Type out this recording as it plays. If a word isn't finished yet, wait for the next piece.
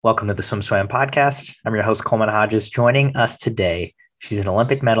Welcome to the Swim Swam podcast. I'm your host, Coleman Hodges. Joining us today, she's an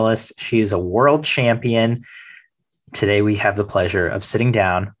Olympic medalist. She is a world champion. Today, we have the pleasure of sitting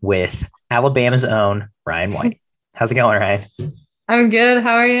down with Alabama's own Rhyan White. How's it going, Rhyan? I'm good.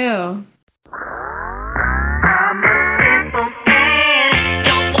 How are you?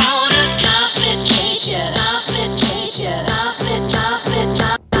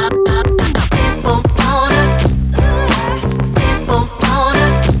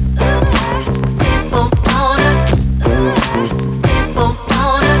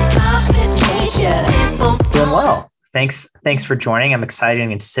 Doing well. Thanks for joining. I'm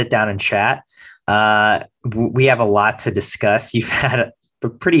excited to sit down and chat. We have a lot to discuss. You've had a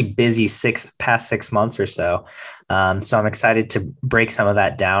pretty busy past 6 months or so. So I'm excited to break some of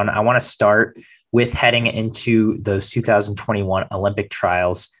that down. I want to start with heading into those 2021 Olympic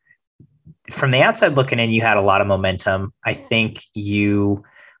trials. From the outside looking in, you had a lot of momentum. I think you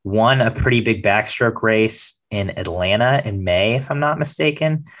won a pretty big backstroke race in Atlanta in May, if I'm not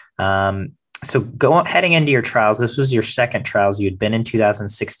mistaken. So heading into your trials, this was your second trials. You had been in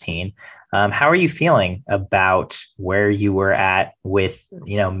 2016. How are you feeling about where you were at with,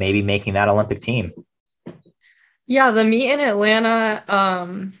 maybe making that Olympic team? Yeah, the meet in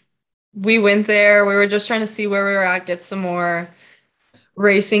Atlanta, we went there. We were just trying to see where we were at, get some more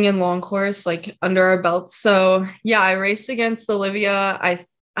racing and long course like under our belts. So yeah, I raced against Olivia. I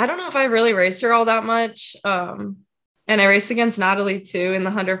don't know if I really raced her all that much. And I raced against Natalie too in the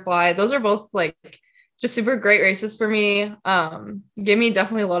 100 fly. Those are both like just super great races for me. Gave me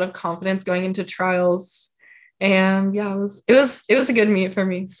definitely a lot of confidence going into trials. And yeah, it was a good meet for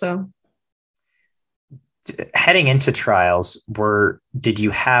me. So heading into trials, did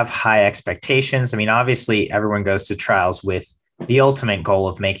you have high expectations? I mean, obviously everyone goes to trials with the ultimate goal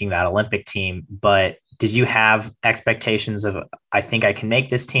of making that Olympic team, but did you have expectations of, I think I can make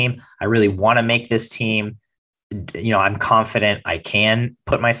this team. I really want to make this team. I'm confident I can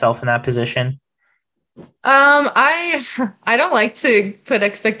put myself in that position. I don't like to put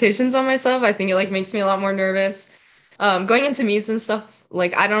expectations on myself. I think it makes me a lot more nervous. Going into meets and stuff,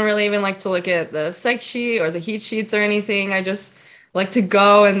 I don't really even like to look at the seg sheet or the heat sheets or anything. I just like to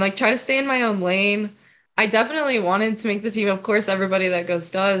go and try to stay in my own lane. I definitely wanted to make the team. Of course, everybody that goes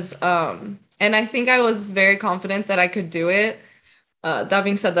does. And I think I was very confident that I could do it. That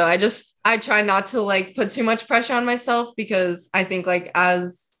being said, though, I try not to put too much pressure on myself because I think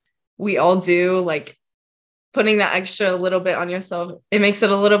as we all do, putting that extra little bit on yourself, it makes it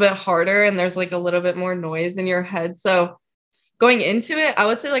a little bit harder and there's a little bit more noise in your head. So going into it, I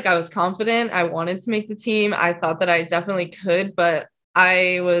would say I was confident. I wanted to make the team. I thought that I definitely could, but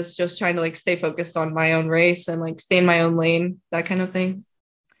I was just trying to stay focused on my own race and stay in my own lane, that kind of thing.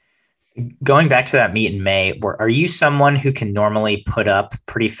 Going back to that meet in May, are you someone who can normally put up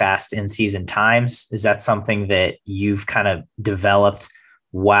pretty fast in-season times? Is that something that you've kind of developed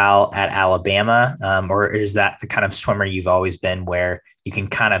while at Alabama? Or is that the kind of swimmer you've always been where you can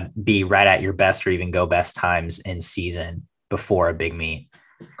kind of be right at your best or even go best times in season before a big meet?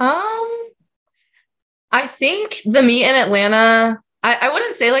 I think the meet in Atlanta, I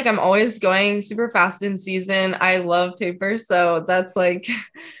wouldn't say I'm always going super fast in season. I love taper, so that's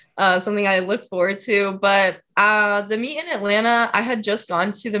something I look forward to. But the meet in Atlanta, I had just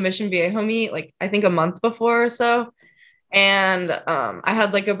gone to the Mission Viejo meet, I think a month before or so. And I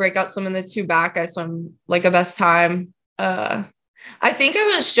had a breakout swim in the 2 back. I swam a best time. I think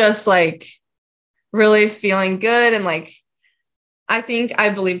I was just really feeling good. And I think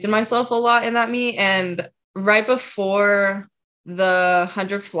I believed in myself a lot in that meet. And right before the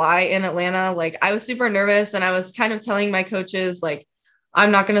 100 fly in Atlanta, I was super nervous and I was kind of telling my coaches,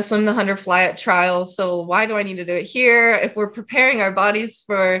 I'm not going to swim the 100 fly at trials. So why do I need to do it here? If we're preparing our bodies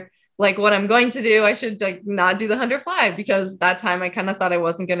for what I'm going to do, I should not do the 100 fly, because that time I kind of thought I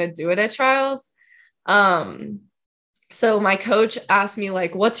wasn't going to do it at trials. So my coach asked me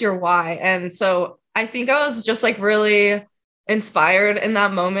what's your why? And so I think I was just really inspired in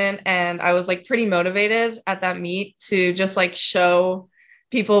that moment. And I was pretty motivated at that meet to just show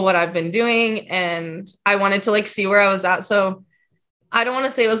people what I've been doing. And I wanted to see where I was at. So I don't want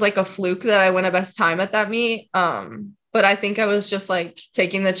to say it was a fluke that I went a best time at that meet. But I think I was just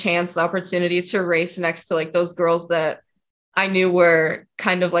taking the chance, the opportunity to race next to those girls that I knew were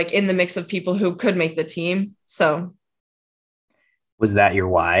kind of in the mix of people who could make the team. So was that your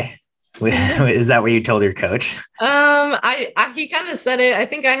why? Is that what you told your coach? He kind of said it. I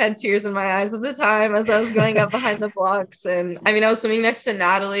think I had tears in my eyes at the time as I was going up behind the blocks. And I mean, I was swimming next to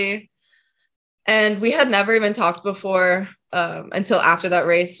Natalie and we had never even talked before. Until after that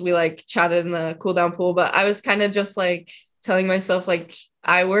race, we chatted in the cool down pool, but I was kind of just telling myself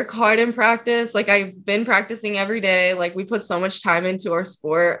I work hard in practice. Like I've been practicing every day. Like we put so much time into our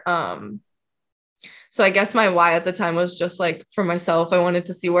sport. So I guess my why at the time was just like for myself. I wanted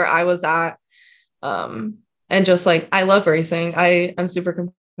to see where I was at. Um, and just like I love racing. I am super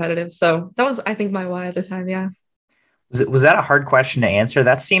competitive. So that was, I think, my why at the time. Yeah. Was that a hard question to answer?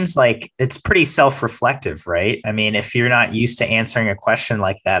 That seems like it's pretty self-reflective, right? I mean, if you're not used to answering a question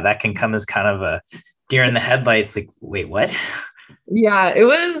like that, that can come as kind of a deer in the headlights. Like, wait, what? Yeah, it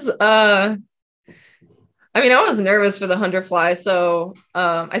was I mean, I was nervous for the 100 fly, so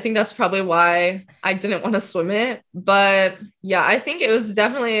I think that's probably why I didn't want to swim it. But yeah, I think it was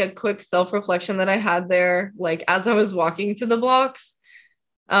definitely a quick self-reflection that I had there, like as I was walking to the blocks.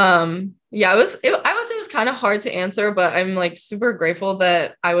 Yeah, I would say it was kind of hard to answer, but I'm like super grateful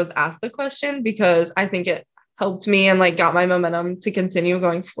that I was asked the question because I think it helped me and like got my momentum to continue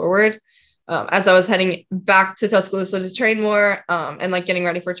going forward. As I was heading back to Tuscaloosa to train more, and like getting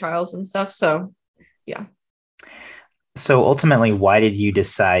ready for trials and stuff. So yeah. So ultimately, why did you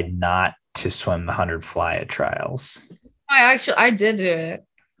decide not to swim the 100 fly at trials? I did do it.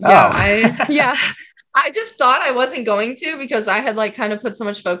 Yeah, Oh, I just thought I wasn't going to because I had like kind of put so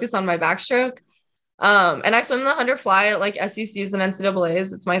much focus on my backstroke. And I swim the 100 fly at like SECs and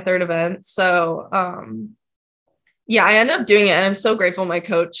NCAAs. It's my third event. So yeah, I ended up doing it and I'm so grateful my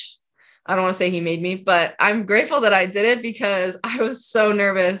coach, I don't want to say he made me, but I'm grateful that I did it because I was so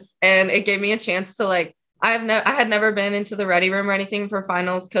nervous and it gave me a chance to like I had never been into the ready room or anything for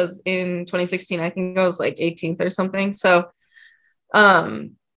finals because in 2016 I think I was like 18th or something. So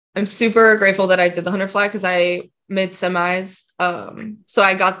I'm super grateful that I did the 100 fly because I mid semis. So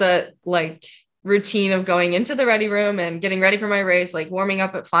I got the like routine of going into the ready room and getting ready for my race, like warming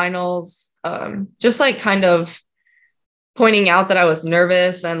up at finals, just like kind of pointing out that I was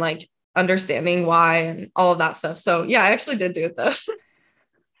nervous and like understanding why and all of that stuff. So yeah, I actually did do it though.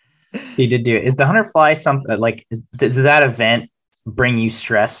 so you did do it. Is the 100 fly something like, does that event bring you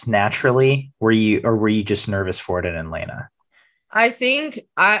stress naturally? Were you just nervous for it in Atlanta? I think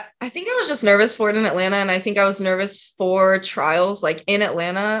I was just nervous for it in Atlanta and I think I was nervous for trials like in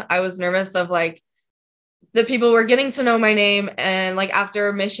Atlanta. I was nervous of like the people were getting to know my name and like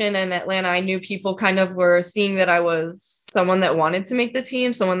after mission in Atlanta I knew people kind of were seeing that I was someone that wanted to make the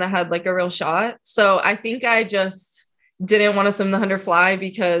team, someone that had like a real shot. So I think I just didn't want to swim the 100 fly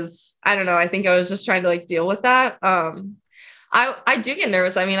because I don't know, I think I was just trying to like deal with that. I do get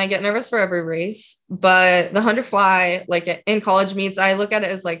nervous. I mean, I get nervous for every race, but the 100 fly, like in college meets, I look at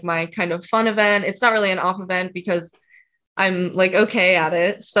it as like my kind of fun event. It's not really an off event because I'm like okay at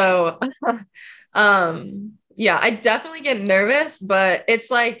it. So, yeah, I definitely get nervous, but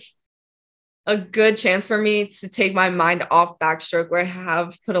it's like a good chance for me to take my mind off backstroke where I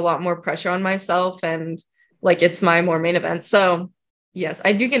have put a lot more pressure on myself and like it's my more main event. So, yes,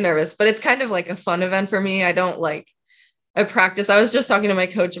 I do get nervous, but it's kind of like a fun event for me. I don't like I practice. I was just talking to my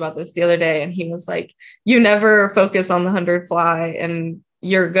coach about this the other day, and he was like, "You never focus on the 100 fly, and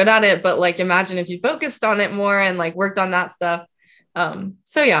you're good at it. But like, imagine if you focused on it more and like worked on that stuff."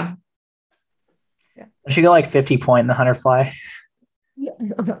 So yeah, yeah. Don't you go like 50 point in the 100 fly?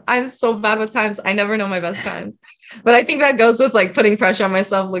 I'm so bad with times. I never know my best times, but I think that goes with like putting pressure on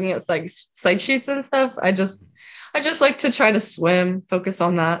myself, looking at psych sheets and stuff. I just like to try to swim, focus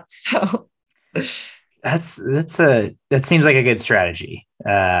on that. So That seems like a good strategy.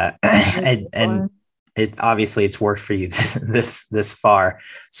 it's And fun. it obviously it's worked for you this far.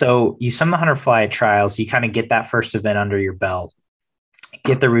 So you swim the 100 fly trials, you kind of get that first event under your belt,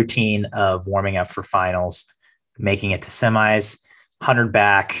 get the routine of warming up for finals, making it to semis, 100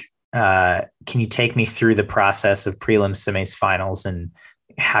 back. Can you take me through the process of prelims, semis, finals, and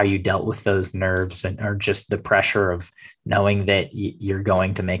how you dealt with those nerves and or just the pressure of knowing that you're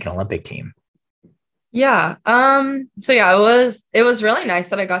going to make an Olympic team? Yeah. So yeah, it was really nice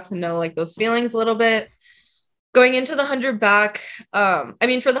that I got to know like those feelings a little bit. Going into the 100 back, I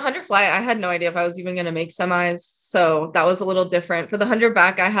mean for the 100 fly, I had no idea if I was even gonna make semis. So that was a little different. For the 100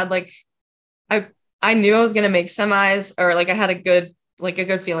 back, I had like I I knew I was gonna make semis or like I had a good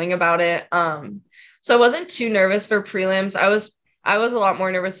feeling about it. So I wasn't too nervous for prelims. I was a lot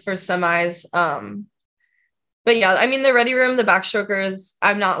more nervous for semis. But yeah, I mean, the ready room, the backstrokers,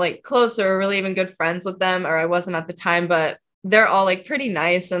 I'm not like close or really even good friends with them, or I wasn't at the time, but they're all like pretty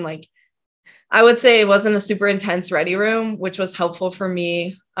nice. And like, I would say it wasn't a super intense ready room, which was helpful for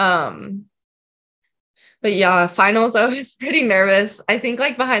me. But yeah, finals, I was pretty nervous. I think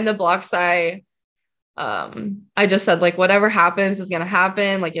like behind the blocks, I just said like, whatever happens is going to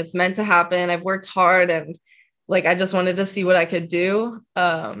happen. Like it's meant to happen. I've worked hard and like, I just wanted to see what I could do.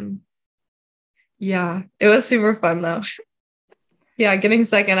 Yeah, it was super fun though. yeah, getting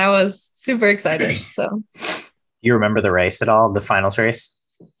second, I was super excited. So Do you remember the race at all, the finals race?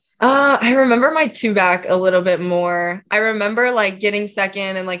 I remember my two back a little bit more. I remember like getting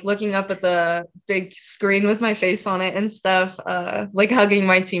second and like looking up at the big screen with my face on it and stuff, like hugging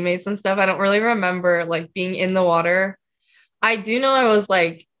my teammates and stuff. I don't really remember like being in the water. I do know I was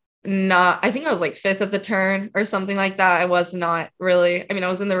like not, I think I was like fifth at the turn or something like that. I was not really, I mean, I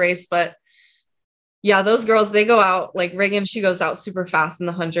was in the race, but yeah, those girls, they go out like Reagan, she goes out super fast in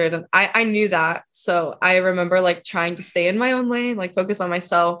the 100. And I knew that. So I remember like trying to stay in my own lane, like focus on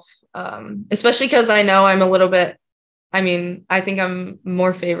myself, especially because I know I'm a little bit, I mean, I think I'm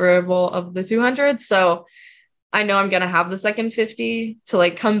more favorable of the 200. So I know I'm going to have the second 50 to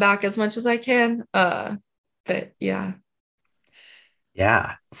like come back as much as I can. But yeah.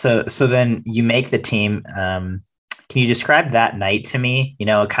 Yeah. So then you make the team. Can you describe that night to me? You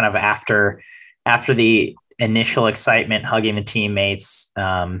know, kind of after the initial excitement, hugging the teammates, you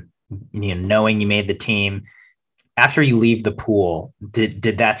know, knowing you made the team. After you leave the pool, did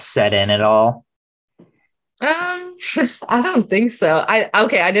that set in at all? I don't think so.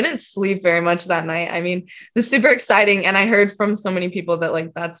 I didn't sleep very much that night. I mean, it was super exciting, and I heard from so many people that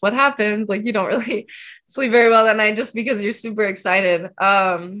like that's what happens. Like you don't really sleep very well that night just because you're super excited.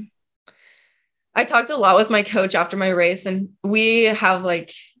 I talked a lot with my coach after my race, and we have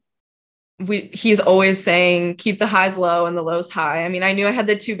like he's always saying keep the highs low and the lows high. I mean, I knew I had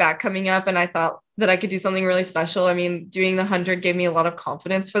the two back coming up, and I thought that I could do something really special. I mean, doing the 100 gave me a lot of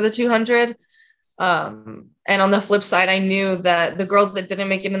confidence for the 200. And on the flip side, I knew that the girls that didn't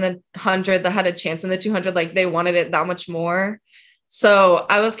make it in the 100 that had a chance in the 200, like they wanted it that much more. So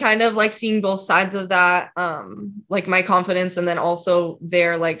I was kind of like seeing both sides of that, like my confidence and then also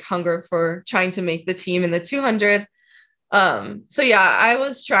their like hunger for trying to make the team in the 200. So yeah, I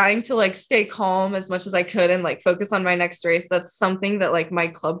was trying to like stay calm as much as I could and like focus on my next race. That's something that like my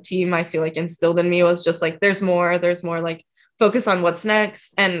club team, I feel like instilled in me was just like, there's more, like focus on what's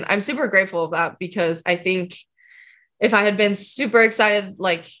next. And I'm super grateful of that because I think if I had been super excited,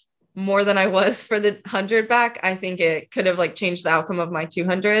 like more than I was for the 100 back, I think it could have like changed the outcome of my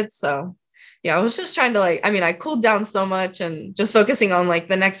 200. So yeah, I was just trying to like, I mean, I cooled down so much and just focusing on like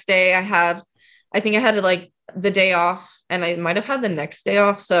the next day I think I had like the day off and I might have had the next day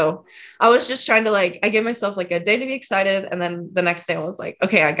off. So I was just trying to like, I gave myself like a day to be excited. And then the next day I was like,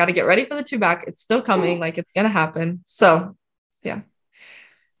 okay, I got to get ready for the two back. It's still coming. Like it's going to happen. So yeah.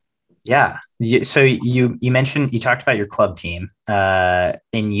 Yeah. So you mentioned you talked about your club team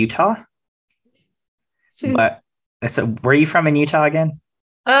in Utah. But so where are you from in Utah again?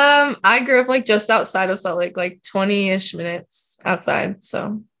 I grew up like just outside of Salt Lake, like 20-ish minutes outside.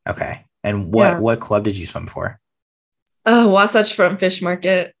 So Okay. And yeah. what club did you swim for? Wasatch Front Fish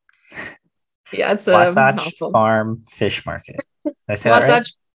Market. Yeah, it's a Wasatch mouthful. Farm Fish Market. Did I say that right?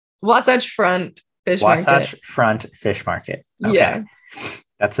 Wasatch Front Fish Market. Wasatch Front Fish Market. Okay. Yeah.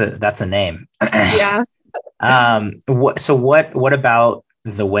 That's a name. Yeah. What about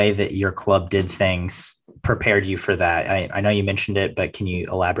the way that your club did things prepared you for that? I know you mentioned it, but can you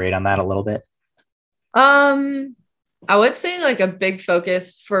elaborate on that a little bit? I would say like a big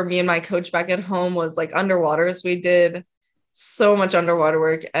focus for me and my coach back at home was like underwaters. We did so much underwater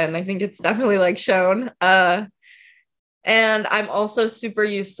work and I think it's definitely like shown. And I'm also super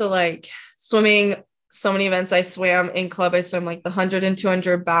used to like swimming so many events. I swam in club. I swam like the 100 and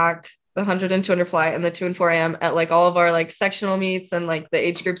 200 back, the 100 and 200 fly, and the 2 and 4 AM at like all of our like sectional meets and like the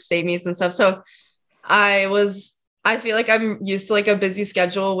age group state meets and stuff. So I feel like I'm used to like a busy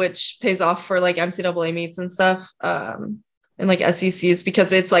schedule, which pays off for like NCAA meets and stuff. And like SECs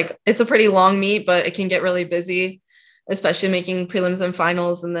because it's a pretty long meet, but it can get really busy, especially making prelims and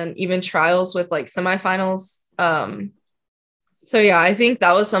finals and then even trials with like semifinals. So yeah, I think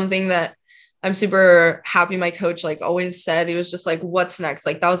that was something that I'm super happy my coach like always said. He was just like, what's next?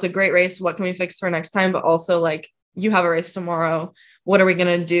 Like that was a great race. What can we fix for next time? But also like you have a race tomorrow. What are we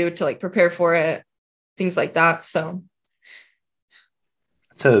going to do to like prepare for it? Things like that. So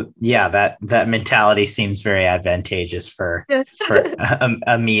yeah, that mentality seems very advantageous for yes.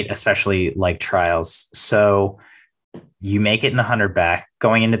 a meet, especially like trials. So you make it in the 100 back,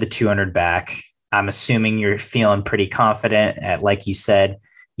 going into the 200 back. I'm assuming you're feeling pretty confident. Like you said,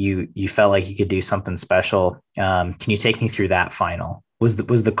 you felt like you could do something special. Can you take me through that final? Was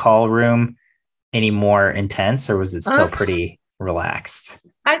the call room any more intense, or was it still pretty relaxed?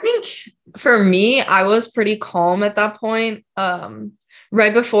 I think for me, I was pretty calm at that point.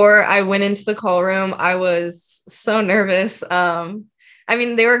 Right before I went into the call room, I was so nervous. I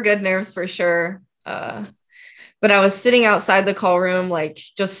mean, they were good nerves for sure. but I was sitting outside the call room, like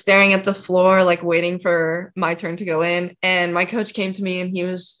just staring at the floor, like waiting for my turn to go in. And my coach came to me and he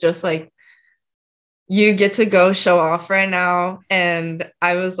was just like, you get to go show off right now. And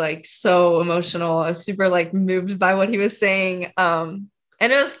I was like so emotional. I was super like moved by what he was saying. And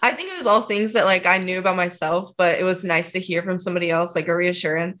I think it was all things that like I knew about myself, but it was nice to hear from somebody else, like a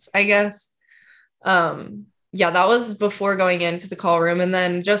reassurance, I guess. Yeah, that was before going into the call room. And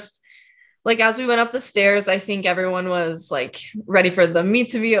then just like as we went up the stairs, I think everyone was like ready for the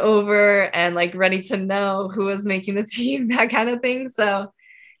meet to be over and like ready to know who was making the team, that kind of thing. So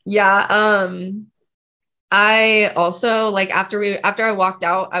yeah, I also like after I walked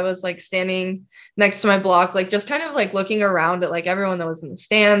out, I was like standing next to my block, like just kind of like looking around at like everyone that was in the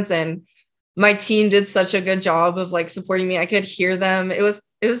stands, and my team did such a good job of like supporting me. I could hear them. It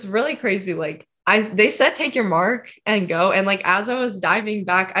was really crazy. Like they said take your mark and go. And like as I was diving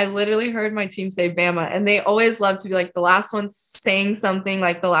back, I literally heard my team say Bama. And they always love to be like the last one saying something,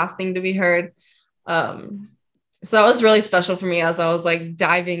 like the last thing to be heard. So that was really special for me as I was like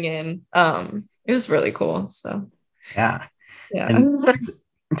diving in. It was really cool. So Yeah. yeah. And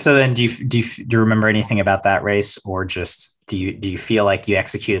so then do you remember anything about that race, or just do you feel like you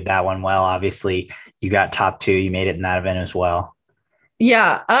executed that one well? Obviously you got top two, you made it in that event as well.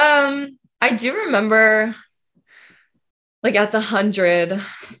 Yeah. I do remember like at the 100,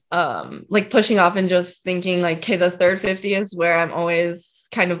 like pushing off and just thinking like, okay, the third 50 is where I'm always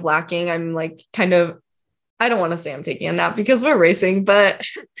kind of lacking. I'm like kind of, I don't want to say I'm taking a nap because we're racing, but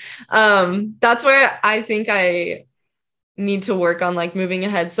that's where I think I need to work on like moving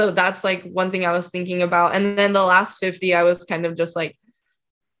ahead. So that's like one thing I was thinking about. And then the last 50, I was kind of just like,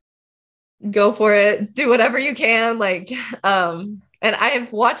 go for it, do whatever you can. Like, and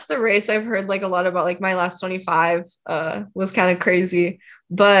I've watched the race. I've heard like a lot about like my last 25 was kind of crazy.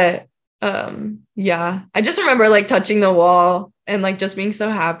 But yeah, I just remember like touching the wall and like just being so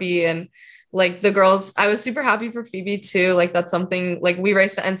happy. And like the girls, I was super happy for Phoebe too. Like that's something like we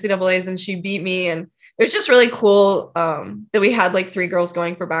raced the NCAAs and she beat me. And it was just really cool that we had like 3 girls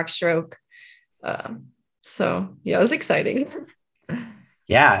going for backstroke. So yeah, it was exciting.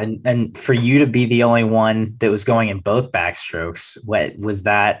 Yeah, and for you to be the only one that was going in both backstrokes, what was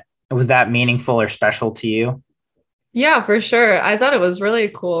that? Was that meaningful or special to you? Yeah, for sure. I thought it was really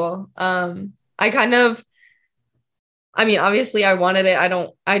cool. I kind of, I mean, obviously I wanted it.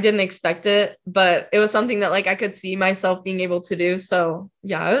 I didn't expect it, but it was something that like I could see myself being able to do. So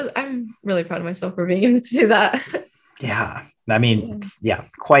yeah, I'm really proud of myself for being able to do that. Yeah, I mean, yeah,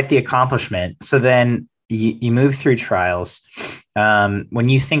 quite the accomplishment. So then you move through trials. When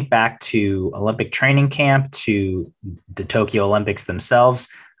you think back to Olympic training camp, to the Tokyo Olympics themselves,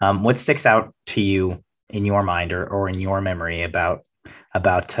 what sticks out to you in your mind or in your memory about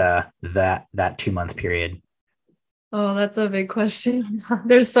that 2-month period? Oh, that's a big question.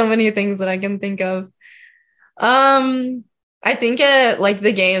 There's so many things that I can think of. I think at like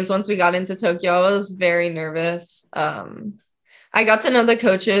the games, once we got into Tokyo, I was very nervous. I got to know the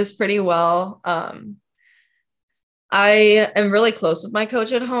coaches pretty well. I am really close with my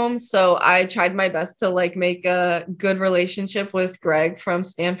coach at home, so I tried my best to like make a good relationship with Greg from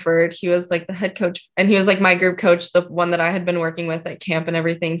Stanford. He was like the head coach, and he was like my group coach, the one that I had been working with at camp and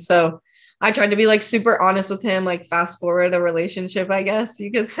everything. So I tried to be like super honest with him, like fast forward a relationship, I guess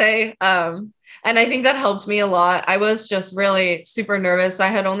you could say. And I think that helped me a lot. I was just really super nervous.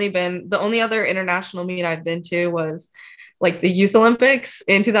 The only other international meet I've been to was like the Youth Olympics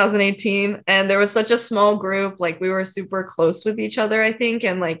in 2018. And there was such a small group, like we were super close with each other, I think.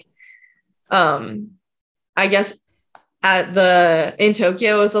 And like, I guess in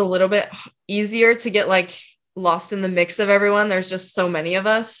Tokyo, it was a little bit easier to get like lost in the mix of everyone. There's just so many of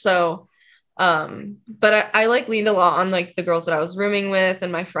us. So, but I like leaned a lot on like the girls that I was rooming with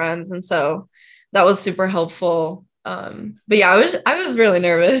and my friends. And so that was super helpful. But yeah, I was really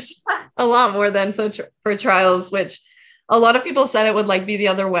nervous a lot more than for trials, which a lot of people said it would like be the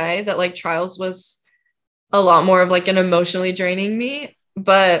other way, that like trials was a lot more of like an emotionally draining meet.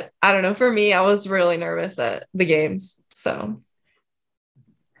 But I don't know, for me, I was really nervous at the games. So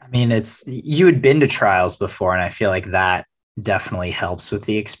I mean, you had been to trials before, and I feel like that definitely helps with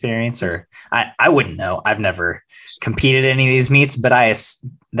the experience. Or I wouldn't know. I've never competed in any of these meets, but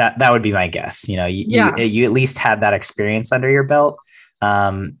that would be my guess. You know, you at least had that experience under your belt.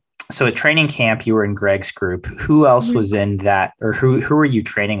 So at training camp, you were in Greg's group. Who else was in that, or who were you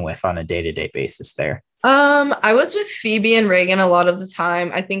training with on a day-to-day basis there? I was with Phoebe and Reagan a lot of the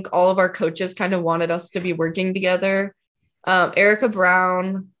time. I think all of our coaches kind of wanted us to be working together. Erica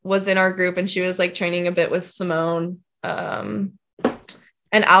Brown was in our group and she was like training a bit with Simone.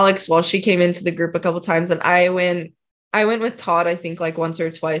 and Alex, well, she came into the group a couple times, and I went with Todd, I think like once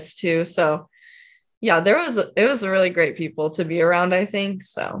or twice too. So yeah, it was really great people to be around, I think.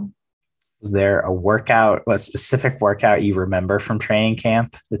 So Was there a specific workout you remember from training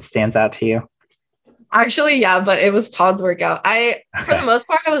camp that stands out to you? actually, yeah, but it was Todd's workout. For the Okay. most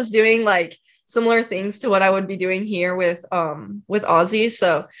part, I was doing like similar things to what I would be doing here with Ozzy.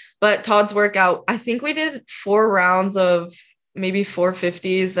 So, but Todd's workout, I think we did 4 rounds of maybe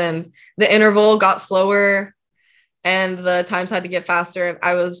 450s, and the interval got slower and the times had to get faster. And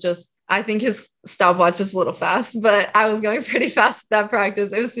I think his stopwatch is a little fast, but I was going pretty fast at that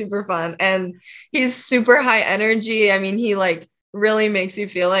practice. It was super fun. And he's super high energy. I mean, he like really makes you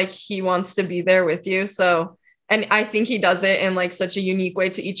feel like he wants to be there with you. So, and I think he does it in like such a unique way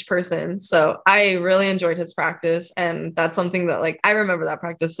to each person. So I really enjoyed his practice. And that's something that like I remember that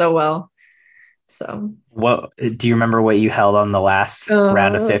practice so well. So, What do you remember what you held on the last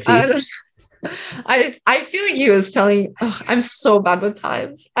round of I 50s? don't I feel like he was telling, oh, I'm so bad with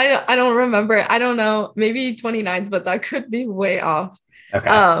times. I don't remember. I don't know. Maybe 29s, but that could be way off. Okay.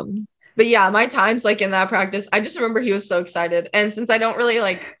 But yeah, my times like in that practice, I just remember he was so excited. And since I don't really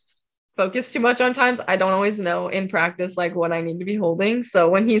like focus too much on times, I don't always know in practice like what I need to be holding. So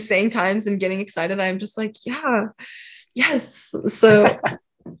when he's saying times and getting excited, I'm just like, yeah, yes. So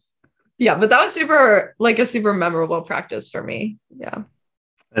yeah, but that was a super memorable practice for me. Yeah.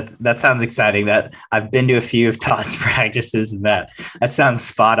 That sounds exciting. That I've been to a few of Todd's practices, and that sounds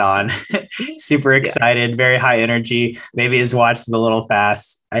spot on. Super Yeah. excited, very high energy. Maybe his watch is a little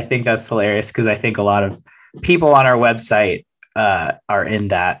fast. I think that's hilarious because I think a lot of people on our website are in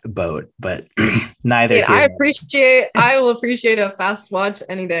that boat, but neither Yeah, here. I will appreciate a fast watch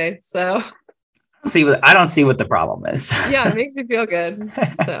any day. So I don't see what the problem is. yeah, it makes you feel good.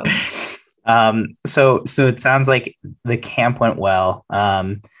 So So it sounds like the camp went well.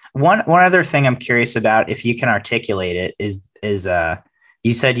 One other thing I'm curious about, if you can articulate it, is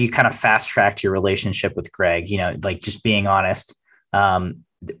you said you kind of fast tracked your relationship with Greg, like just being honest. Are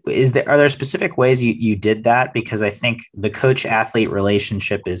there specific ways you did that? Because I think the coach athlete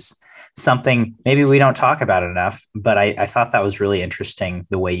relationship is something maybe we don't talk about enough, but I thought that was really interesting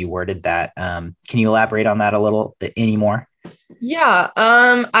the way you worded that. Can you elaborate on that a little bit anymore? yeah,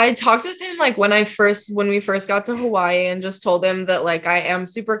 I talked with him like when we first got to Hawaii and just told him that like I am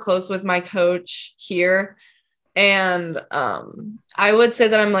super close with my coach here. And I would say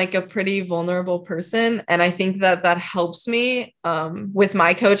that I'm like a pretty vulnerable person. And I think that that helps me with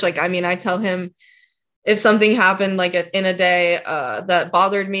my coach. Like, I mean, I tell him if something happened like in a day that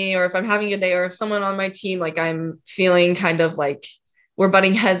bothered me, or if I'm having a day, or if someone on my team, like I'm feeling kind of like we're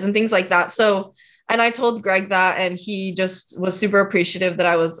butting heads and things like that. So, and I told Greg that, and he just was super appreciative that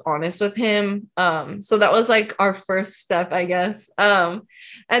I was honest with him. So that was like our first step, I guess. And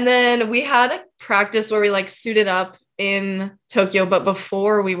then we had a practice where we like suited up in Tokyo, but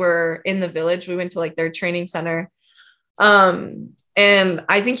before we were in the village, we went to like their training center. And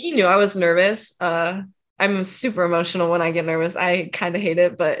I think he knew I was nervous. I'm super emotional when I get nervous. I kind of hate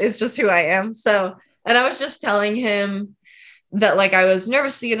it, but it's just who I am. So, and I was just telling him that like I was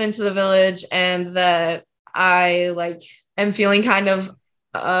nervous to get into the village, and that I like am feeling kind of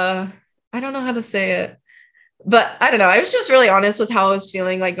I don't know how to say it, but I don't know. I was just really honest with how I was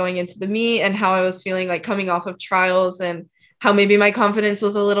feeling like going into the meet, and how I was feeling like coming off of trials, and how maybe my confidence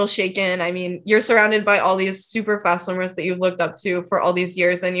was a little shaken. I mean, you're surrounded by all these super fast swimmers that you've looked up to for all these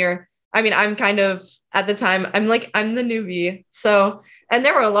years, and I'm kind of at the time, I'm the newbie. So, and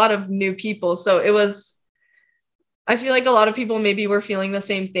there were a lot of new people. So I feel like a lot of people maybe were feeling the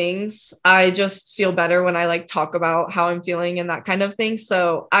same things. I just feel better when I like talk about how I'm feeling and that kind of thing.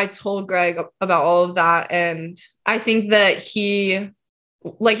 So I told Greg about all of that. And I think that him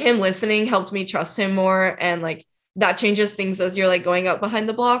listening helped me trust him more. And like that changes things as you're like going up behind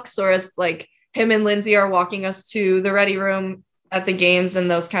the blocks, or as like him and Lindsay are walking us to the ready room at the games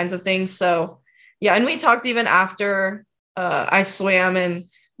and those kinds of things. So yeah. And we talked even after I swam, and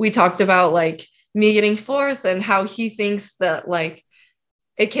we talked about like me getting fourth, and how he thinks that like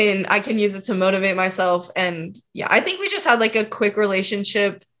I can use it to motivate myself. And yeah, I think we just had like a quick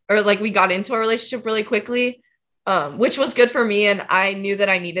relationship, or like we got into a relationship really quickly, which was good for me. And I knew that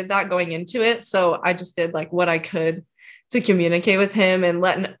I needed that going into it. So I just did like what I could to communicate with him, and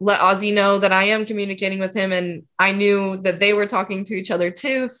let Ozzy know that I am communicating with him. And I knew that they were talking to each other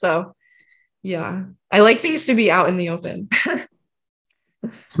too. So yeah, I like things to be out in the open.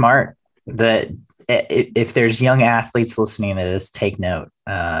 Smart. If there's young athletes listening to this, take note.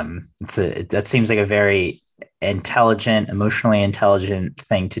 That seems like a very intelligent, emotionally intelligent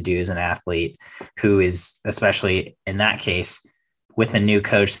thing to do as an athlete, who is, especially in that case, with a new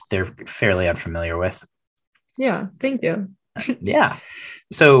coach they're fairly unfamiliar with. Yeah, thank you. Yeah.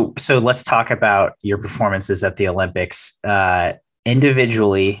 So let's talk about your performances at the Olympics.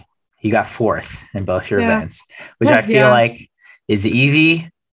 Individually, you got fourth in both your events, which I feel like is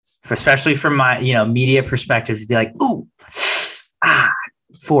easy, especially from my, media perspective, to be like, ooh,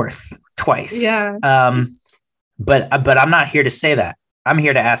 fourth twice. Yeah. But I'm not here to say that. I'm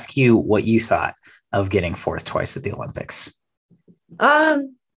here to ask you what you thought of getting fourth twice at the Olympics.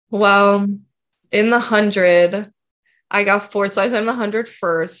 Well, in the 100, I got fourth, so I'm the 100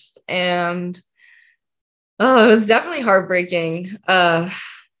 first, and it was definitely heartbreaking.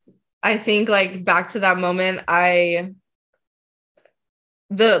 I think like back to that moment,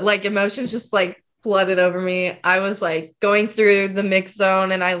 the emotions just like flooded over me. I was like going through the mix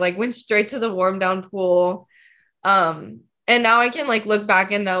zone, and I like went straight to the warm down pool. And now I can like look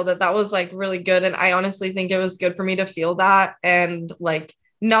back and know that was like really good. And I honestly think it was good for me to feel that and like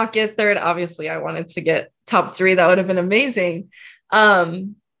not get third. Obviously, I wanted to get top 3. That would have been amazing. But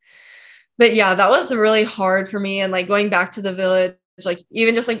yeah, that was really hard for me. And like going back to the village, like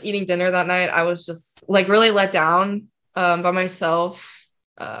even just like eating dinner that night, I was just like really let down by myself.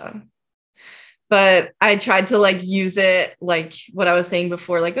 But I tried to like use it, like what I was saying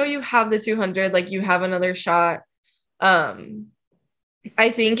before, like, oh, you have the 200, like you have another shot. I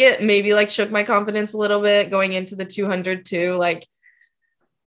think it maybe like shook my confidence a little bit going into the 200 too. Like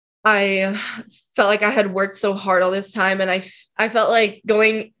I felt like I had worked so hard all this time, and I felt like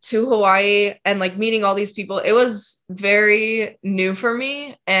going to Hawaii and like meeting all these people, it was very new for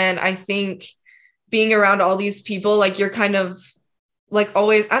me. And I think being around all these people, like you're kind of like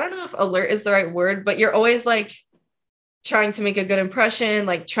always, I don't know if alert is the right word, but you're always like trying to make a good impression,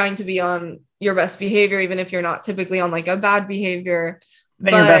 like trying to be on your best behavior, even if you're not typically on like a bad behavior.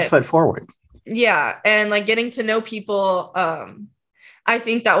 Putting your best foot forward. Yeah. And like getting to know people, I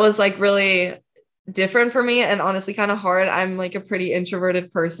think that was like really different for me and honestly kind of hard. I'm like a pretty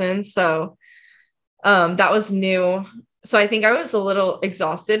introverted person. So that was new. So I think I was a little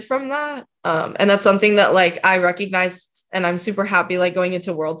exhausted from that. And that's something that like I recognized, and I'm super happy like going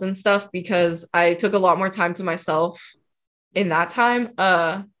into Worlds and stuff because I took a lot more time to myself in that time.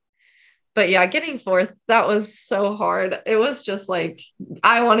 But yeah, getting fourth, that was so hard. It was just like,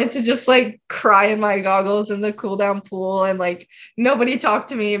 I wanted to just like cry in my goggles in the cool down pool, and like nobody talked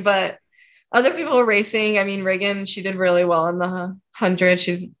to me, but other people were racing. I mean, Reagan, she did really well in the 100.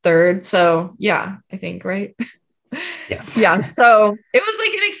 She did third. So yeah, I think, right? Yes. Yeah. So it was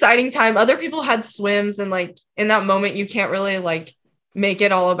like an exciting time. Other people had swims, and like in that moment, you can't really like make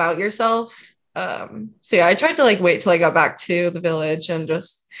it all about yourself. So yeah, I tried to like wait till I got back to the village and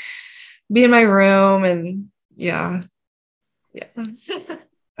just be in my room, and yeah.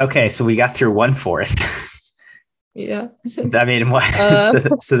 Okay, so we got through 1/4. Yeah. I mean, what?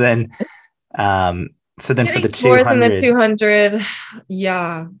 So then for the 200, fourth and the 200,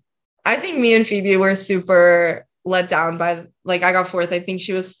 yeah, I think me and Phoebe were super let down by like I got fourth. I think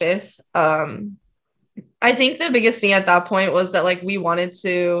she was fifth. I think the biggest thing at that point was that like we wanted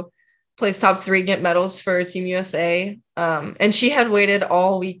to place top 3, get medals for Team USA. And she had waited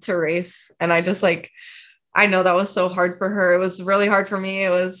all week to race. And I just like, I know that was so hard for her. It was really hard for me.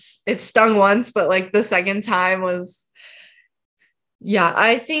 It stung once, but like the second time was, yeah,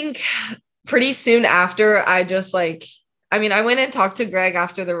 I think pretty soon after I just like, I mean, I went and talked to Greg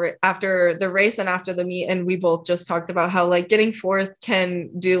after the race and after the meet, and we both just talked about how like getting fourth can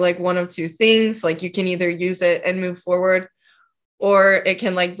do like one of 2 things. Like you can either use it and move forward, or it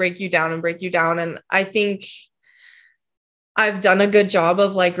can like break you down. And I think I've done a good job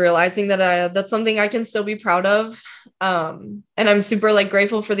of like realizing that that's something I can still be proud of. And I'm super like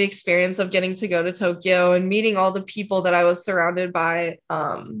grateful for the experience of getting to go to Tokyo and meeting all the people that I was surrounded by.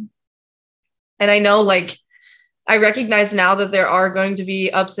 And I know like, I recognize now that there are going to be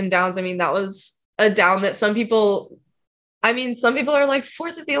ups and downs. I mean, that was a down that some people are like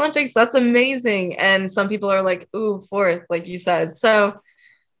fourth at the Olympics. That's amazing. And some people are like, ooh, fourth, like you said. So,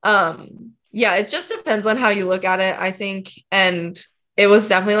 yeah, it just depends on how you look at it, I think. And it was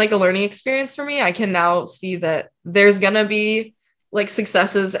definitely like a learning experience for me. I can now see that there's going to be like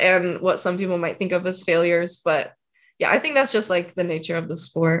successes and what some people might think of as failures. But yeah, I think that's just like the nature of the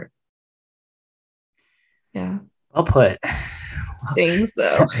sport. Yeah. Well put. Things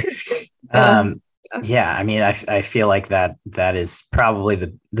though. Yeah, I mean, I feel like that is probably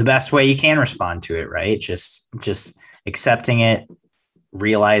the best way you can respond to it, right? Just accepting it,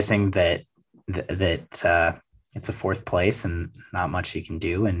 realizing that it's a fourth place and not much you can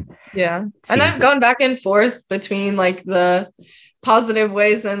do. And yeah, and I've gone back and forth between like the positive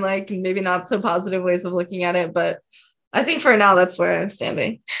ways and like maybe not so positive ways of looking at it, but I think for now that's where I'm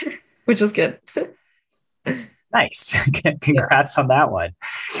standing, which is good. Nice. Yeah. Congrats on that one.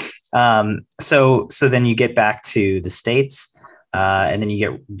 So then you get back to the States, and then you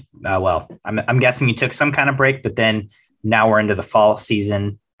get, well, I'm guessing you took some kind of break, but then now we're into the fall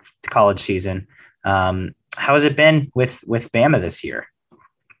season, college season. How has it been with Bama this year?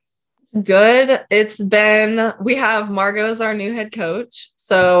 Good. We have Margot as our new head coach.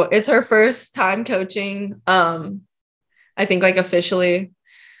 So it's her first time coaching. I think like officially.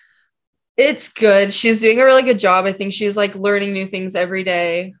 It's good. She's doing a really good job. I think she's like learning new things every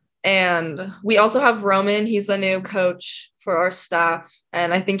day. And we also have Roman. He's a new coach for our staff.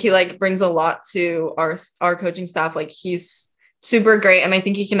 And I think he like brings a lot to our coaching staff. Like he's super great. And I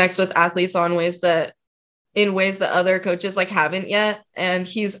think he connects with athletes in ways that other coaches like haven't yet. And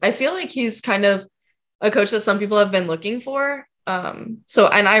I feel like he's kind of a coach that some people have been looking for. And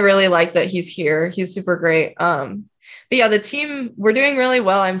I really like that he's here. He's super great. But yeah, the team, we're doing really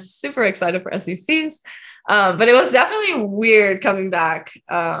well. I'm super excited for SECs. But it was definitely weird coming back.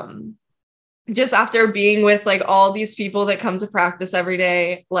 Just after being with like all these people that come to practice every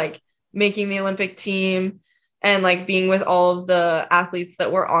day, like making the Olympic team and like being with all of the athletes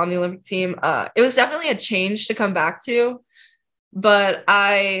that were on the Olympic team. It was definitely a change to come back to, but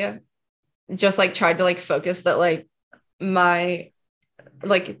I just like tried to like focus that like the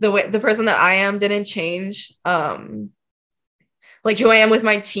person that I am didn't change. Like who I am with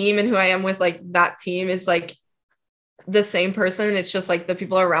my team and who I am with like that team is like the same person. It's just like the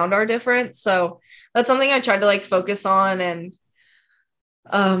people around are different. So that's something I tried to like focus on. And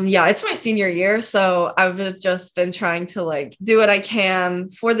yeah, it's my senior year. So I've just been trying to like do what I can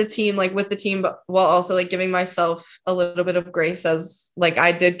for the team, like with the team, but while also like giving myself a little bit of grace as like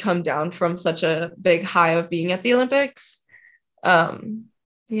I did come down from such a big high of being at the Olympics.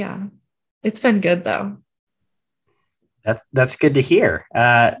 Yeah, it's been good though. That's good to hear.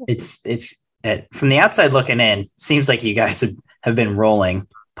 It's from the outside looking in, seems like you guys have been rolling,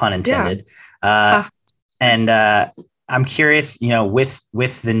 pun intended. Yeah. And I'm curious,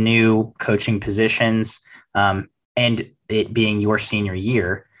 with the new coaching positions, and it being your senior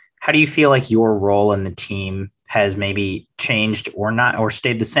year, how do you feel like your role in the team has maybe changed or not, or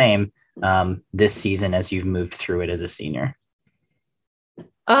stayed the same this season as you've moved through it as a senior?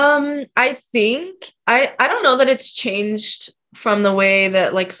 I think I don't know that it's changed from the way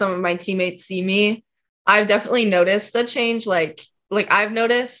that like some of my teammates see me. I've definitely noticed a change, like I've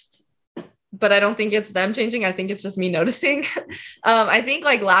noticed, but I don't think it's them changing. I think it's just me noticing. I think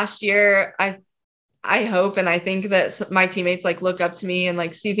like last year, I hope and I think that my teammates like look up to me and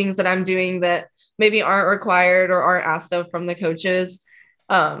like see things that I'm doing that maybe aren't required or aren't asked of from the coaches.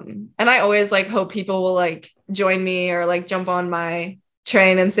 And I always like hope people will like join me or like jump on my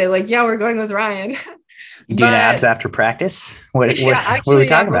train and say like, yeah, we're going with Ryan. You doing abs after practice? What are we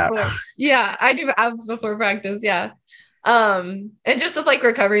talking about? Yeah, I do abs before practice. Yeah. And just with like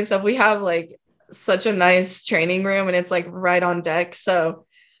recovery and stuff, we have like such a nice training room and it's like right on deck. So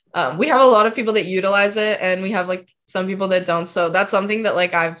we have a lot of people that utilize it and we have like some people that don't. So that's something that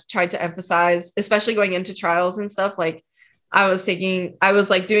like I've tried to emphasize, especially going into trials and stuff. Like I was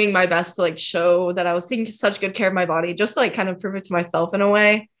like doing my best to like show that I was taking such good care of my body, just to like kind of prove it to myself in a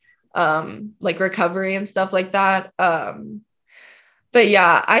way, like recovery and stuff like that. But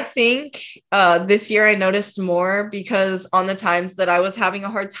yeah, I think this year I noticed more because on the times that I was having a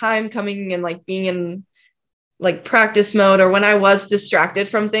hard time coming and like being in like practice mode or when I was distracted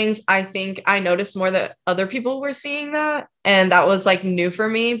from things, I think I noticed more that other people were seeing that. And that was like new for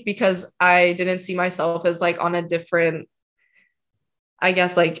me because I didn't see myself as like on a different, I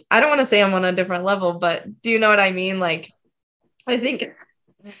guess, like, I don't want to say I'm on a different level, but do you know what I mean? Like, I think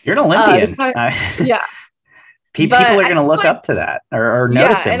you're an Olympian. Yeah. People are going to look up to that or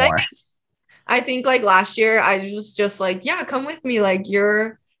notice it more. I think like last year I was just like, yeah, come with me. Like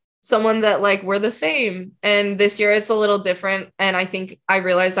you're someone that like, we're the same. And this year it's a little different. And I think I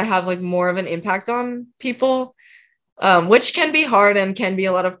realized I have like more of an impact on people, which can be hard and can be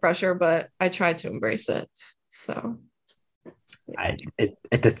a lot of pressure, but I try to embrace it. So.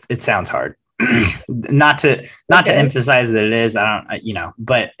 It sounds hard. not to emphasize that it is. I don't,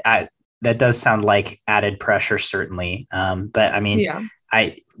 but that does sound like added pressure, certainly. But I mean,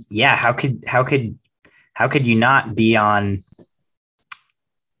 how could you not be on?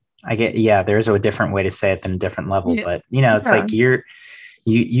 There's a different way to say it than a different level, but it's like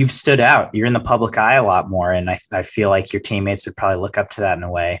you've stood out. You're in the public eye a lot more, and I feel like your teammates would probably look up to that in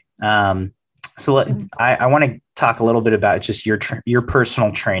a way. So I want to talk a little bit about just your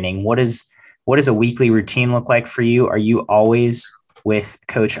personal training. What does a weekly routine look like for you? Are you always with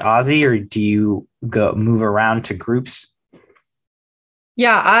Coach Ozzy, or do you move around to groups?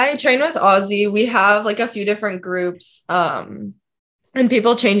 Yeah, I train with Ozzy. We have like a few different groups, and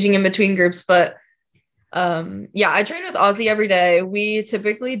people changing in between groups, but yeah, I train with Ozzy every day. We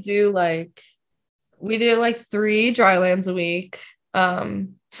typically do like 3 dry lands a week.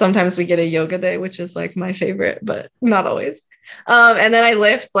 Sometimes we get a yoga day, which is like my favorite, but not always. And then I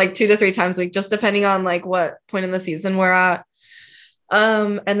lift like 2 to 3 times a week, just depending on like what point in the season we're at.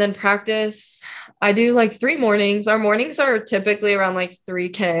 And then practice, I do like 3 mornings. Our mornings are typically around like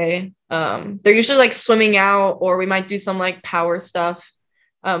 3K. They're usually like swimming out, or we might do some like power stuff.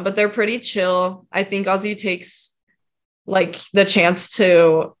 But they're pretty chill. I think Ozzy takes like the chance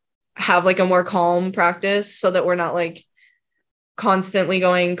to have like a more calm practice so that we're not like constantly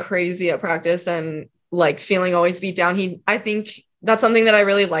going crazy at practice and like feeling always beat down. I think that's something that I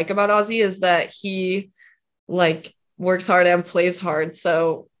really like about Ozzy, is that he like works hard and plays hard.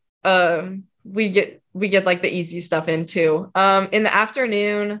 So we get like the easy stuff in too. In the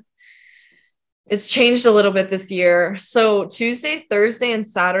afternoon, it's changed a little bit this year. So Tuesday, Thursday, and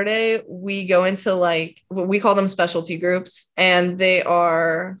Saturday, we go into like what we call them specialty groups, and they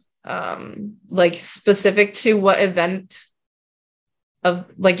are like specific to what event of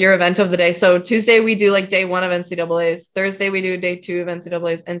like your event of the day. So Tuesday we do like day 1 of NCAAs, Thursday we do day 2 of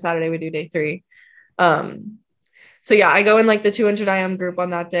NCAAs, and Saturday we do day 3. So yeah, I go in like the 200 IM group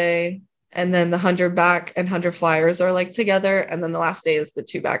on that day, and then the 100 back and 100 flyers are like together, and then the last day is the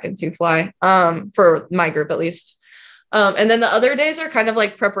 2 back and 2 fly, for my group at least. And then the other days are kind of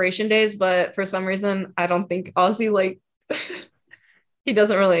like preparation days, but for some reason I don't think Ozzy like he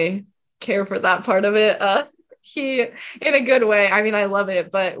doesn't really care for that part of it. He, in a good way, I mean, I love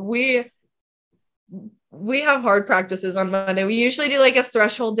it, but we have hard practices on Monday. We usually do like a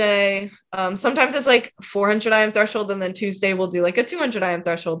threshold day. Sometimes it's like 400 IM threshold, and then Tuesday we'll do like a 200 IM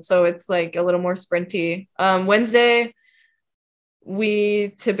threshold. So it's like a little more sprinty. Wednesday,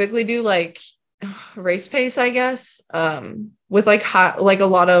 we typically do like race pace, I guess, with like like a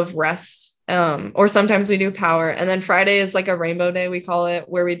lot of rest. Or sometimes we do power. And then Friday is like a rainbow day, we call it,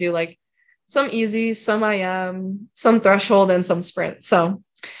 where we do like some easy, some IM, some threshold, and some sprint. So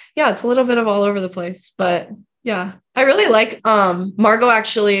yeah, it's a little bit of all over the place, but yeah, I really like, Margot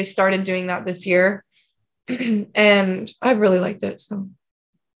actually started doing that this year and I really liked it. So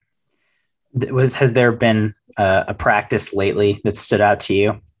Has there been a practice lately that stood out to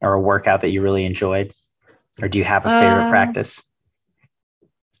you, or a workout that you really enjoyed, or do you have a favorite practice?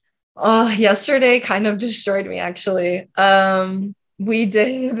 Yesterday kind of destroyed me, actually. We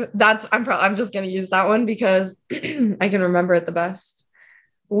did I'm just going to use that one because I can remember it the best.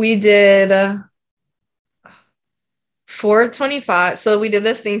 We did 425. So we did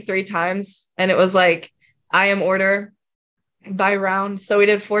this thing 3 times, and it was like IM order by round. So we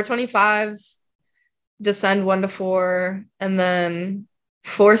did 425s, descend 1 to 4, and then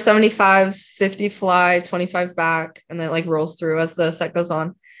 475s, 50 fly, 25 back, and then it like rolls through as the set goes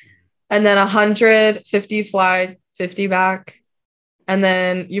on. And then 100, 50 fly, 50 back. And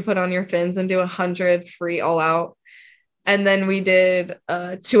then you put on your fins and do 100 free all out. And then we did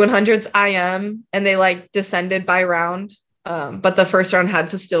 200s IM, and they like descended by round. But the first round had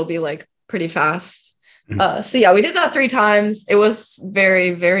to still be like pretty fast. So yeah, we did that 3 times. It was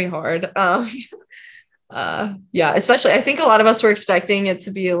very, very hard. Yeah, especially I think a lot of us were expecting it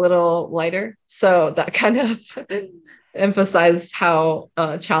to be a little lighter. So that kind of emphasized how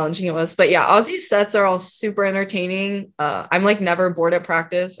challenging it was. But yeah, Aussie's sets are all super entertaining. I'm like never bored at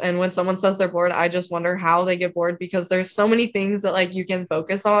practice, and when someone says they're bored, I just wonder how they get bored, because there's so many things that like you can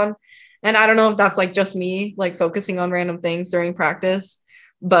focus on. And I don't know if that's like just me like focusing on random things during practice,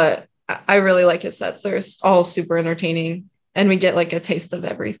 but I really like his sets. They're all super entertaining, and we get like a taste of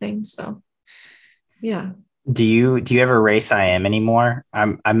everything. So yeah. Do you ever race IM anymore?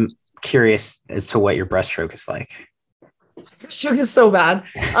 I'm curious as to what your breaststroke is like. Breaststroke is so bad.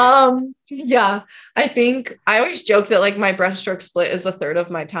 Yeah, I think I always joke that like my breaststroke split is 1/3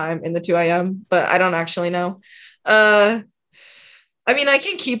 of my time in the 2 IM, but I don't actually know. I mean, I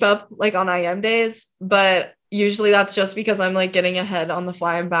can keep up like on IM days, but usually that's just because I'm like getting ahead on the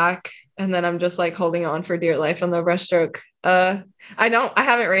fly and back, and then I'm just like holding on for dear life on the breaststroke. I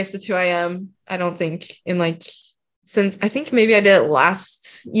haven't raced the 2 IM, I don't think, in like since I think maybe I did it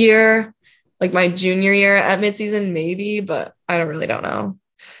last year, like my junior year at midseason, maybe, but I don't know.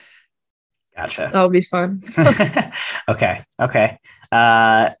 Gotcha. That would be fun. Okay.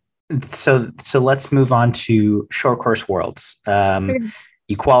 So let's move on to short course worlds.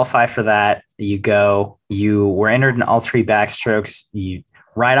 You qualify for that. You were entered in all 3 backstrokes. You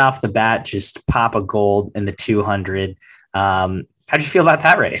right off the bat just pop a gold in the 200. How How'd you feel about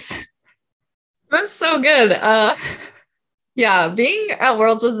that race? It was so good. Yeah, being at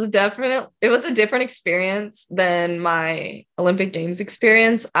Worlds was it was a different experience than my Olympic Games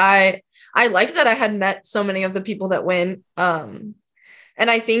experience. I liked that I had met so many of the people that went. And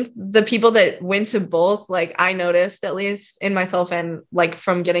I think the people that went to both, like I noticed at least in myself and like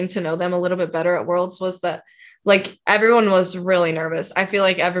from getting to know them a little bit better at Worlds was that like everyone was really nervous. I feel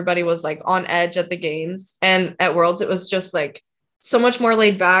like everybody was like on edge at the games, and at Worlds it was just like so much more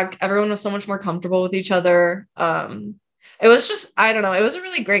laid back. Everyone was so much more comfortable with each other. It was just, I don't know, it was a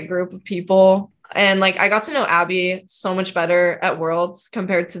really great group of people. And like I got to know Abby so much better at Worlds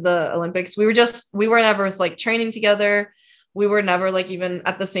compared to the Olympics. We were never like training together. We were never like even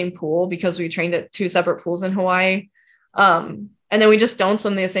at the same pool because we trained at two separate pools in Hawaii. And then we just don't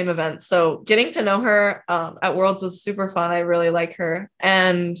swim the same events. So getting to know her at Worlds was super fun. I really like her.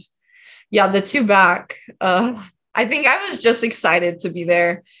 And yeah, the two back, I think I was just excited to be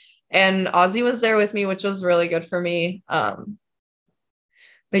there. And Ozzy was there with me, which was really good for me.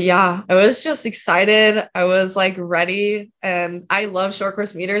 But yeah, I was just excited. I was like ready, and I love short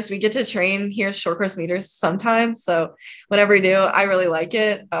course meters. We get to train here short course meters sometimes. So whenever we do, I really like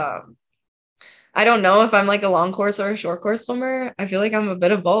it. I don't know if I'm like a long course or a short course swimmer. I feel like I'm a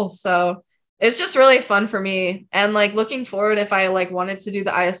bit of both. So it's just really fun for me. And like looking forward, if I like wanted to do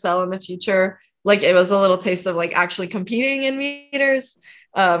the ISL in the future, like it was a little taste of like actually competing in meters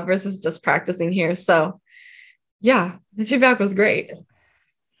versus just practicing here. So yeah, the two back was great.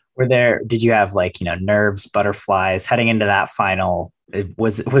 Did you have like, nerves, butterflies heading into that final?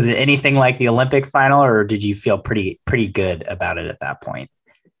 Was it anything like the Olympic final, or did you feel pretty good about it at that point?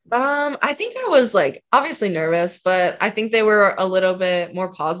 I think I was like obviously nervous, but I think they were a little bit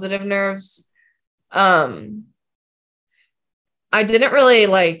more positive nerves. I didn't really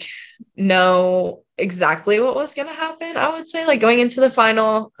like know exactly what was going to happen, I would say, like going into the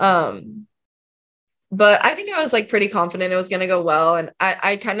final. But I think I was like pretty confident it was going to go well. And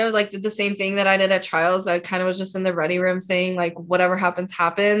I kind of like did the same thing that I did at trials. I kind of was just in the ready room saying like, whatever happens,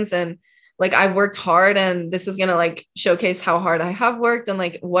 happens. And like, I've worked hard, and this is going to like showcase how hard I have worked and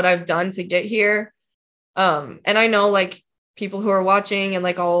like what I've done to get here. And I know like people who are watching and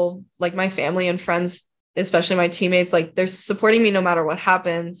like all like my family and friends, especially my teammates, like they're supporting me no matter what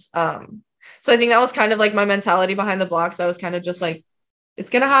happens. So I think that was kind of like my mentality behind the blocks. I was kind of just like, it's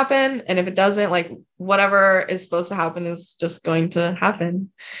going to happen. And if it doesn't, like whatever is supposed to happen is just going to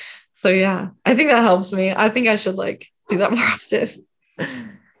happen. So yeah, I think that helps me. I think I should like do that more often.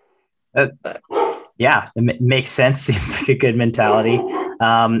 Yeah, it makes sense. Seems like a good mentality.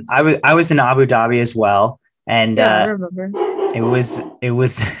 I was in Abu Dhabi as well, and yeah, I remember. It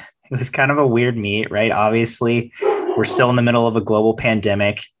was kind of a weird meet, right? Obviously, we're still in the middle of a global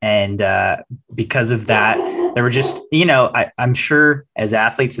pandemic, and because of that, there were just I'm sure as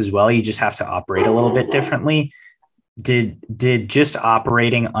athletes as well, you just have to operate a little bit differently. Did just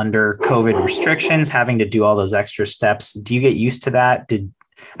operating under COVID restrictions, having to do all those extra steps, do you get used to that?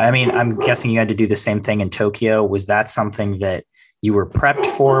 I'm guessing you had to do the same thing in Tokyo. Was that something that you were prepped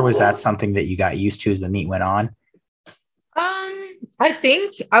for? Was that something that you got used to as the meet went on? I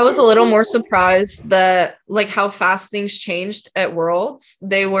think I was a little more surprised that like how fast things changed at Worlds.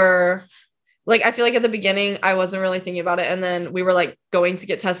 They were like, I feel like at the beginning I wasn't really thinking about it, and then we were like going to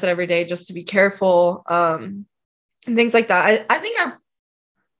get tested every day just to be careful, and things like that. I think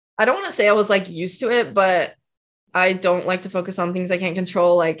I don't want to say I was like used to it, but I don't like to focus on things I can't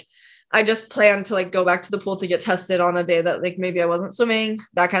control. Like I just plan to like go back to the pool to get tested on a day that like maybe I wasn't swimming,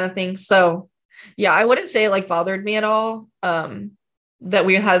 that kind of thing. So yeah, I wouldn't say it like bothered me at all. That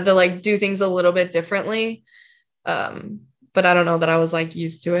we had to like do things a little bit differently. But I don't know that I was like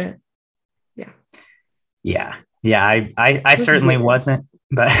used to it. Yeah. Yeah. I certainly wasn't,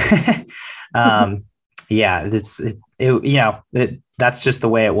 but yeah, that's just the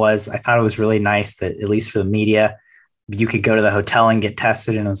way it was. I thought it was really nice that at least for the media, you could go to the hotel and get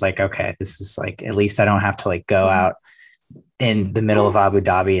tested. And it was like, okay, this is like, at least I don't have to like go out in the middle of Abu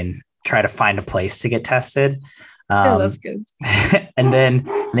Dhabi and try to find a place to get tested. Yeah, that's good. And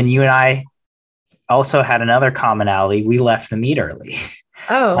then you and I also had another commonality. We left the meet early.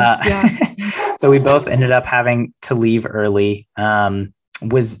 Oh, yeah. So we both ended up having to leave early.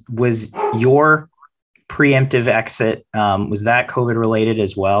 Was your preemptive exit, was that COVID related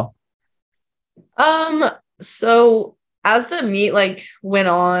as well? So as the meet like went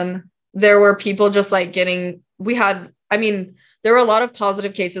on, there were people just like there were a lot of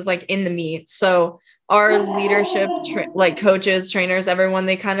positive cases like in the meet. So our leadership, like coaches, trainers, everyone,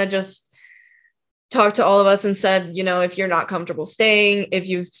 they kind of just talked to all of us and said, if you're not comfortable staying, if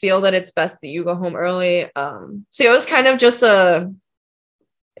you feel that it's best that you go home early. So it was kind of just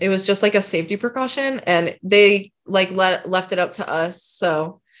it was just like a safety precaution, and they like left it up to us.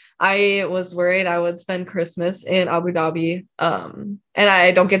 So I was worried I would spend Christmas in Abu Dhabi. And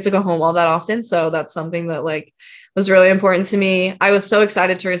I don't get to go home all that often. So that's something that like was really important to me. I was so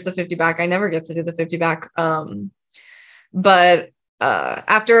excited to race the 50 back. I never get to do the 50 back. But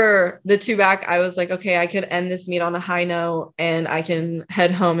after the 2 back, I was like, okay, I could end this meet on a high note and I can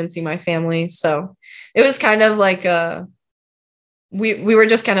head home and see my family. So it was kind of like we were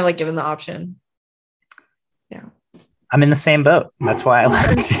just kind of like given the option. Yeah. I'm in the same boat. That's why I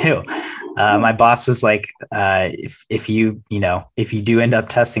left too. My boss was like, if you do end up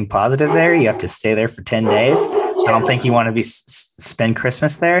testing positive there, you have to stay there for 10 days. I don't think you want to spend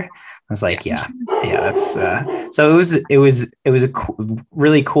Christmas there. I was like, yeah, that's, so it was a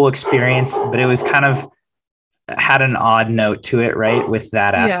really cool experience, but it was kind of had an odd note to it, right? With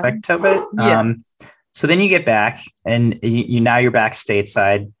that aspect of it. Yeah. So then you get back and now you're back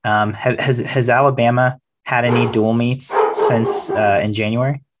stateside. Has Alabama had any dual meets since in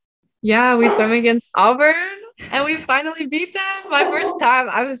January? Yeah, we swam against Auburn and we finally beat them. My first time.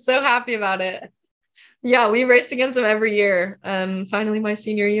 I was so happy about it. Yeah, we raced against them every year. And finally, my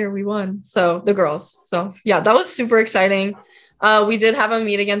senior year, we won. So the girls. So yeah, that was super exciting. We did have a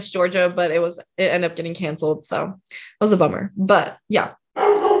meet against Georgia, but it ended up getting canceled. So it was a bummer. But yeah,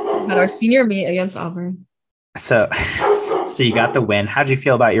 had our senior meet against Auburn. So you got the win. How'd you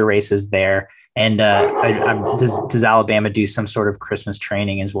feel about your races there? And does Alabama do some sort of Christmas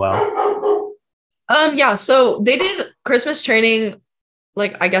training as well? Yeah, so they did Christmas training.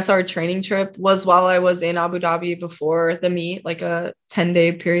 Like, I guess our training trip was while I was in Abu Dhabi before the meet, like a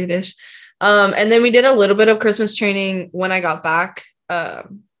 10-day period-ish. And then we did a little bit of Christmas training when I got back. But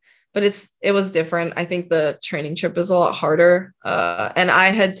it was different. I think the training trip was a lot harder. And I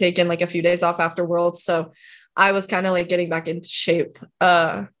had taken like a few days off after Worlds. So I was kind of like getting back into shape.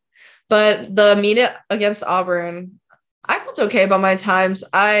 But the meet against Auburn, I felt okay about my times.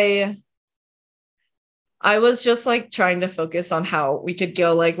 I was just like trying to focus on how we could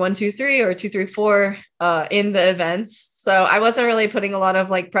go like 1, 2, 3 or 2, 3, 4 in the events. So I wasn't really putting a lot of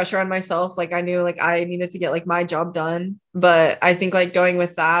like pressure on myself. Like I knew like I needed to get like my job done. But I think like going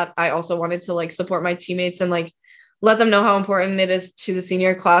with that, I also wanted to like support my teammates and like let them know how important it is to the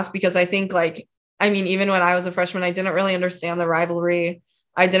senior class, because I think like, I mean, even when I was a freshman, I didn't really understand the rivalry.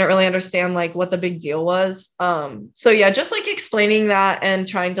 I didn't really understand like what the big deal was. So yeah, just like explaining that and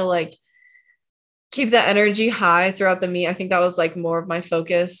trying to like keep that energy high throughout the meet. I think that was like more of my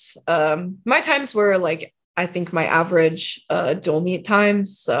focus. My times were like, I think my average dual meet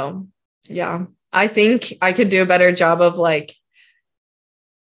times. So yeah, I think I could do a better job of like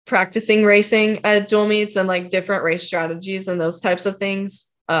practicing racing at dual meets and like different race strategies and those types of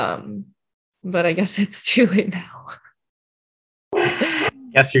things. But I guess it's too late now.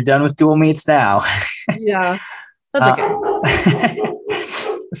 Guess you're done with dual meets now. Yeah, that's okay.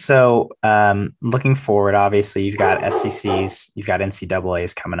 So looking forward, obviously you've got SECs, you've got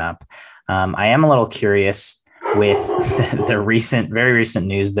NCAAs coming up. I am a little curious with the very recent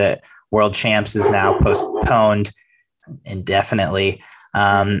news that World Champs is now postponed indefinitely.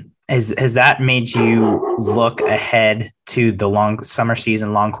 Has that made you look ahead to the long summer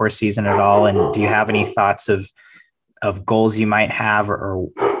season, long course season at all? And do you have any thoughts of goals you might have or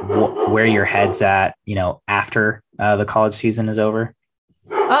where your head's at, after the college season is over?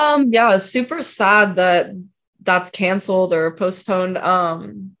 Yeah, it's super sad that that's canceled or postponed.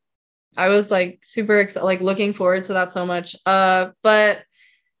 I was like super excited, like looking forward to that so much. But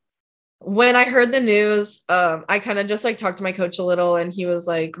when I heard the news, I kind of just like talked to my coach a little, and he was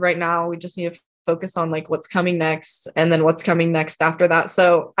like, right now we just need to focus on like what's coming next and then what's coming next after that.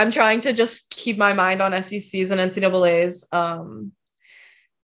 So I'm trying to just keep my mind on SECs and NCAAs.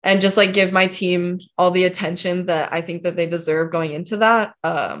 And just like give my team all the attention that I think that they deserve going into that.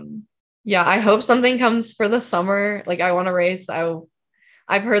 Yeah, I hope something comes for the summer. Like I want to race.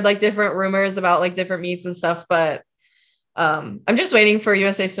 I've heard like different rumors about like different meets and stuff, but I'm just waiting for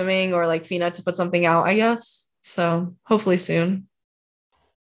USA Swimming or like FINA to put something out, I guess. So hopefully soon.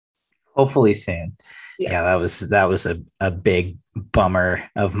 Hopefully soon. Yeah, that was a big bummer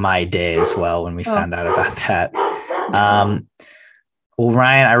of my day as well when we found out about that. Well,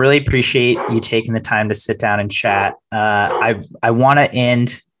 Ryan, I really appreciate you taking the time to sit down and chat. I want to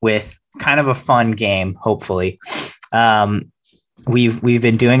end with kind of a fun game, hopefully. We've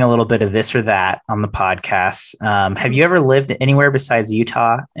been doing a little bit of this or that on the podcast. Have you ever lived anywhere besides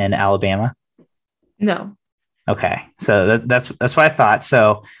Utah and Alabama? No. Okay, so that's what I thought.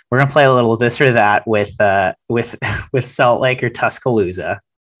 So we're gonna play a little this or that with with Salt Lake or Tuscaloosa.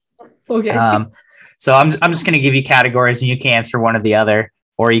 Okay. So I'm just gonna give you categories and you can answer one or the other,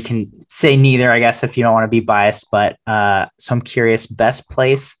 or you can say neither, I guess, if you don't want to be biased. But so I'm curious, best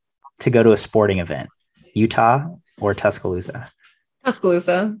place to go to a sporting event, Utah or Tuscaloosa?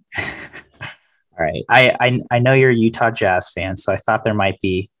 Tuscaloosa. All right, I know you're a Utah Jazz fan, so I thought there might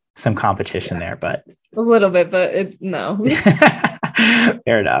be some competition there, but A little bit, but no.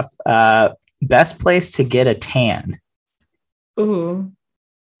 fair enough. Best place to get a tan. Ooh.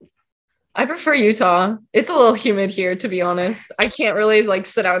 I prefer Utah. It's a little humid here, to be honest. I can't really like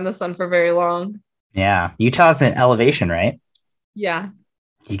sit out in the sun for very long. Yeah, Utah's an elevation, right? Yeah,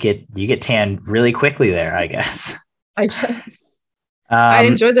 You get tan really quickly there, I guess. I guess. I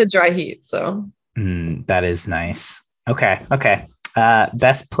enjoy the dry heat, so. That is nice. Okay.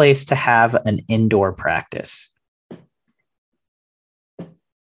 Best place to have an indoor practice. Oh,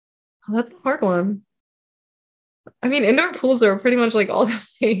 that's a hard one. I mean, indoor pools are pretty much like all the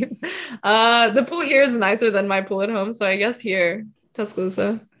same. The pool here is nicer than my pool at home, so I guess here,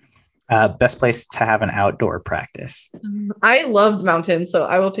 Tuscaloosa. Best place to have an outdoor practice. I love mountains, so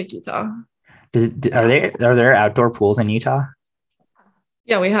I will pick Utah. Are there outdoor pools in Utah?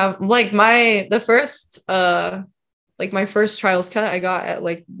 Yeah, we have like my first trials cut I got at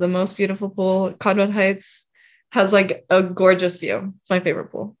like the most beautiful pool, Conrad Heights, has like a gorgeous view. It's my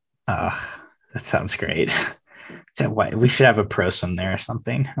favorite pool. Oh, that sounds great. So we should have a pro swim there or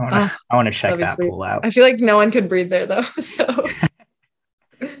something. I want to check that pool out. I feel like no one could breathe there though. So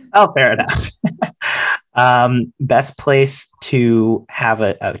oh, fair enough. Best place to have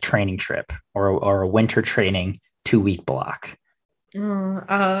a training trip or a winter training 2-week block.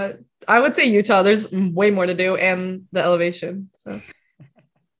 I would say Utah. There's way more to do and the elevation. So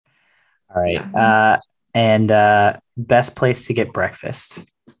all right. Yeah. And best place to get breakfast,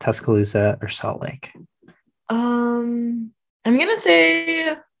 Tuscaloosa or Salt Lake? I'm gonna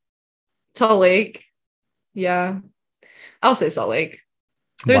say Salt Lake. Yeah, I'll say Salt Lake.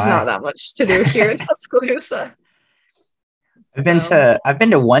 There's not that much to do here in Tuscaloosa. I've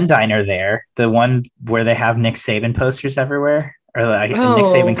been to one diner there, the one where they have Nick Saban posters everywhere, or like Nick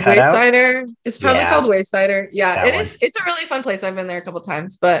Saban cutout. Waysider. It's probably called Waysider. Yeah, it is. It's a really fun place. I've been there a couple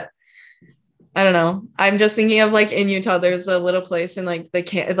times, but I don't know. I'm just thinking of like in Utah, there's a little place in like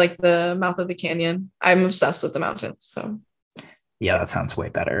the mouth of the canyon. I'm obsessed with the mountains. So yeah, that sounds way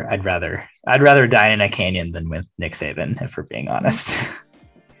better. I'd rather dine in a canyon than with Nick Saban, if we're being honest.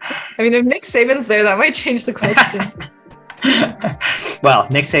 I mean, if Nick Saban's there, that might change the question. Well,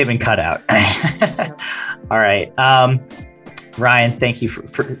 Nick Saban cutout. All right. Ryan, thank you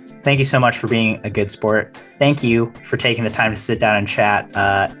thank you so much for being a good sport. Thank you for taking the time to sit down and chat.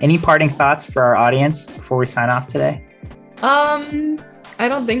 Any parting thoughts for our audience before we sign off today? I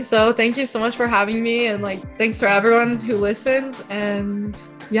don't think so. Thank you so much for having me, and like thanks for everyone who listens. And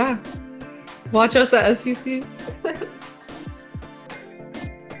yeah, watch us at SECs.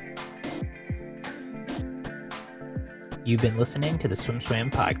 You've been listening to the Swim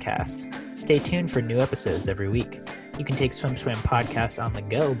Swam podcast. Stay tuned for new episodes every week. You can take Swim Swam podcast on the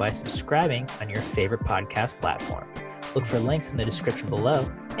go by subscribing on your favorite podcast platform. Look for links in the description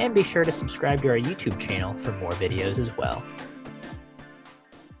below, and be sure to subscribe to our YouTube channel for more videos as well.